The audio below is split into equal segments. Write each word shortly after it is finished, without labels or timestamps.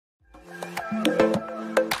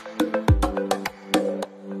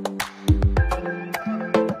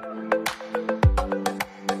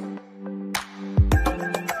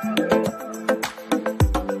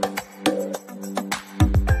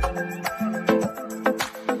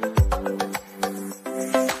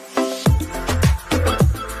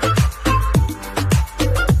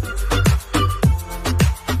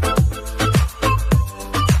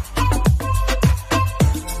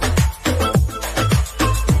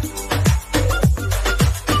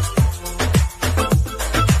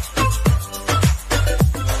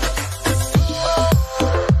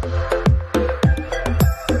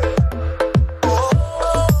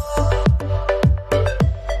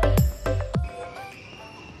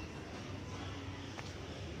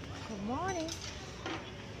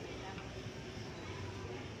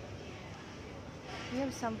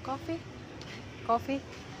you some coffee? Coffee?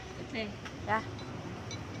 Cà phê. Yeah.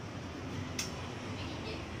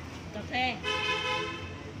 Cà phê.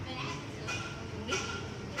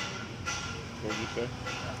 What did you say?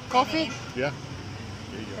 Coffee? Yeah.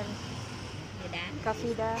 There you go. Cà đá.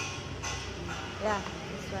 Coffee da. Yeah,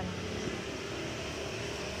 this one.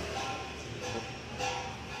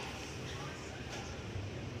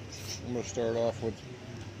 I'm gonna start off with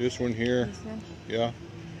this one here. This one? Yeah.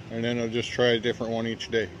 And then I'll just try a different one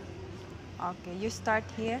each day. Okay, you start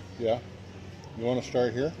here. Yeah. You want to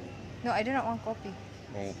start here? No, I do not want coffee.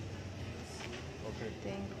 Oh. Okay.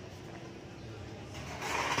 Thing.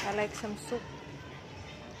 I like some soup.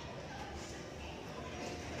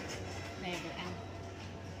 Này được ăn.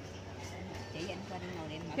 Chị anh qua đi ngồi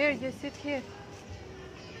để mở. Here, you sit here.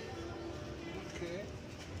 Okay.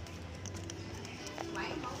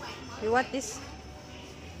 You want this?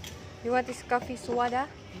 You want this coffee soda?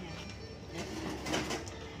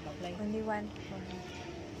 Một ly. Only one.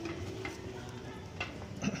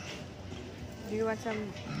 Do you want some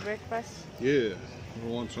breakfast? Yeah. I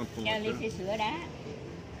want something Cho like ly that. sữa đá.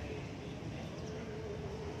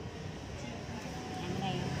 Ăn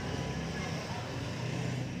này.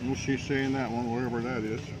 Well, she's saying that one, whatever that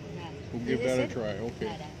is. We'll give Is that a it? try. Okay.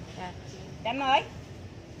 Đây đây. Yeah. Đám ơi,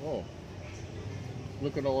 Oh.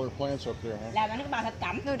 Look at all her plants up there, huh? làm nước bào thập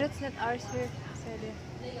cẩm. No, that's not ours here. Say there.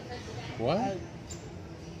 What?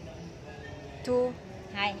 Two.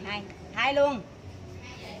 Hai luôn.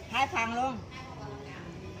 Hai phần luôn.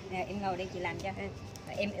 Nè, em ngồi đây chị làm cho.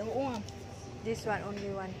 Em yêu uống không? This one only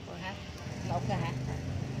one for. Hả? Một thôi hả?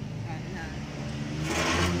 Rồi.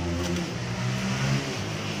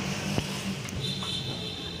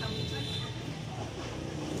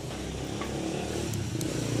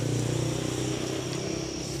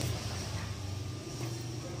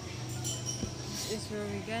 This is where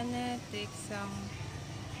we're gonna take some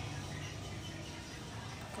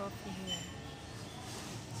coffee here.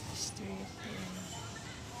 Straight in.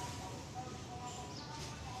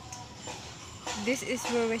 This is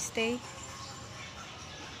where we stay.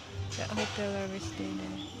 The hotel where we stay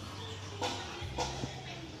there.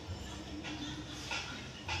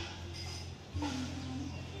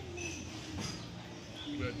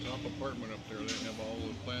 That top apartment up there, they have all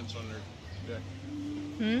the plants on their deck.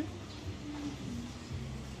 Hmm?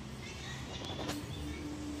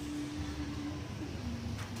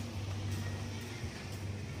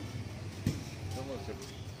 That must have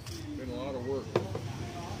been a lot of work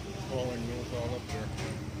hauling those all up there.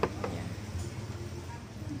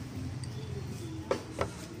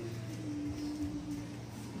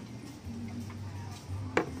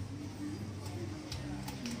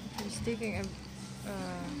 He's taking a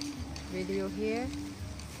video here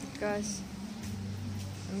because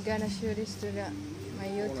I'm gonna show this to my I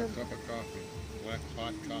want a YouTube. cup of coffee. Black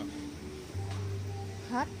hot coffee.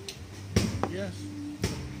 Hot? Yes.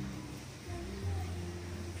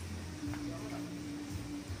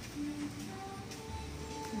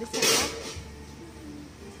 This is hot?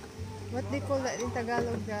 What they call that in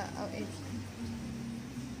Tagalog?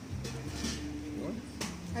 What?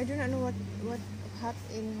 I do not know what hot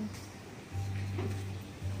in.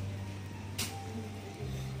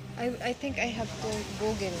 I think I have to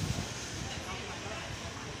Google.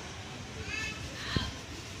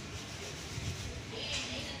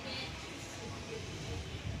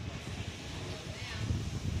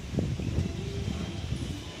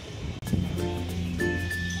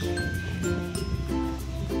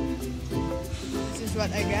 This is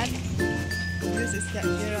what I got. This is that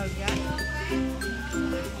Gerald got.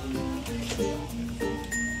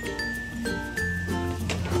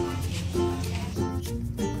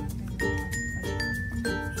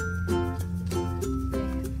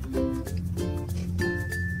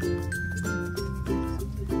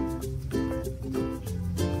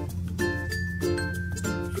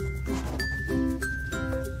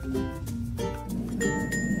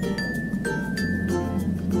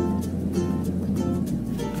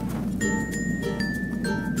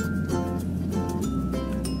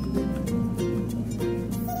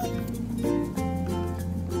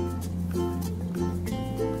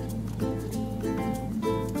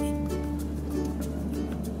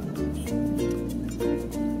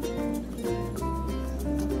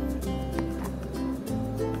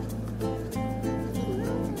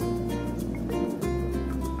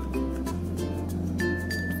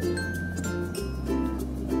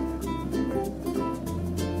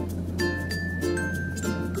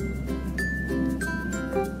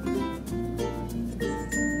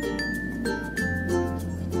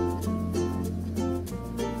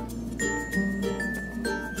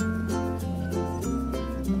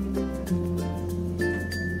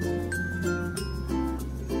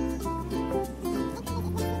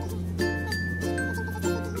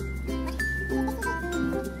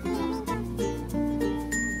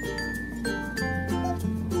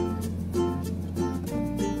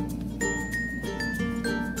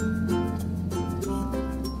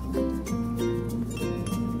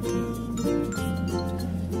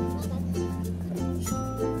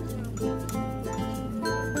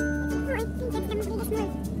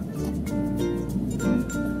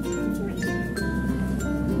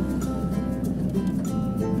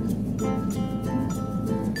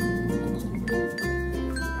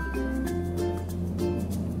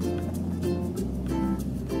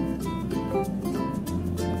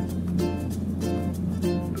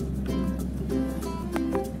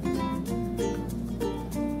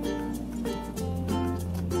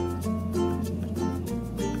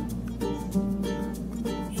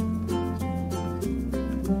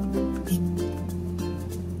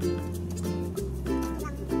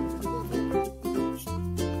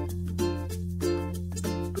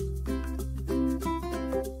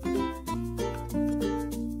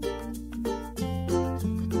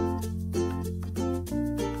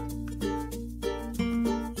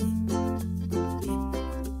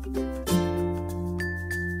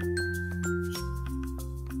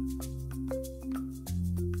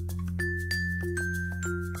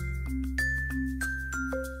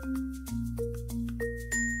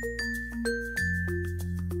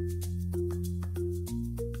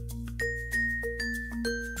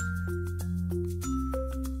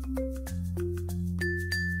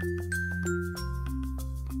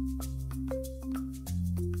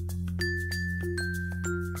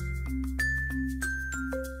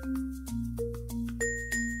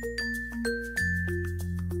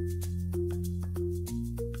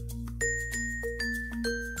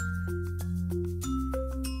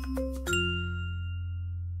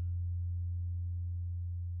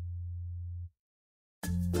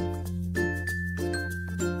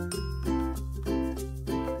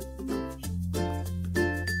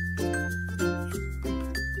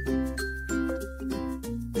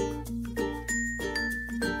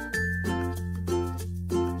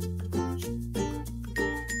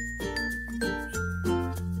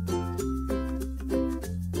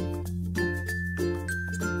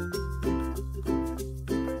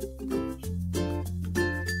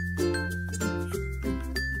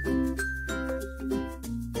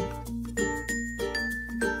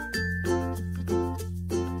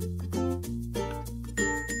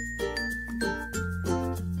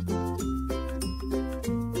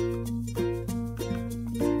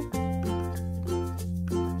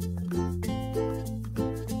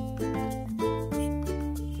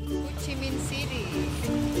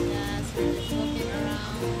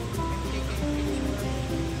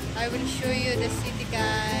 will show you the city,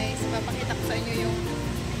 guys. Papakita ko sa inyo yung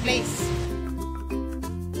place.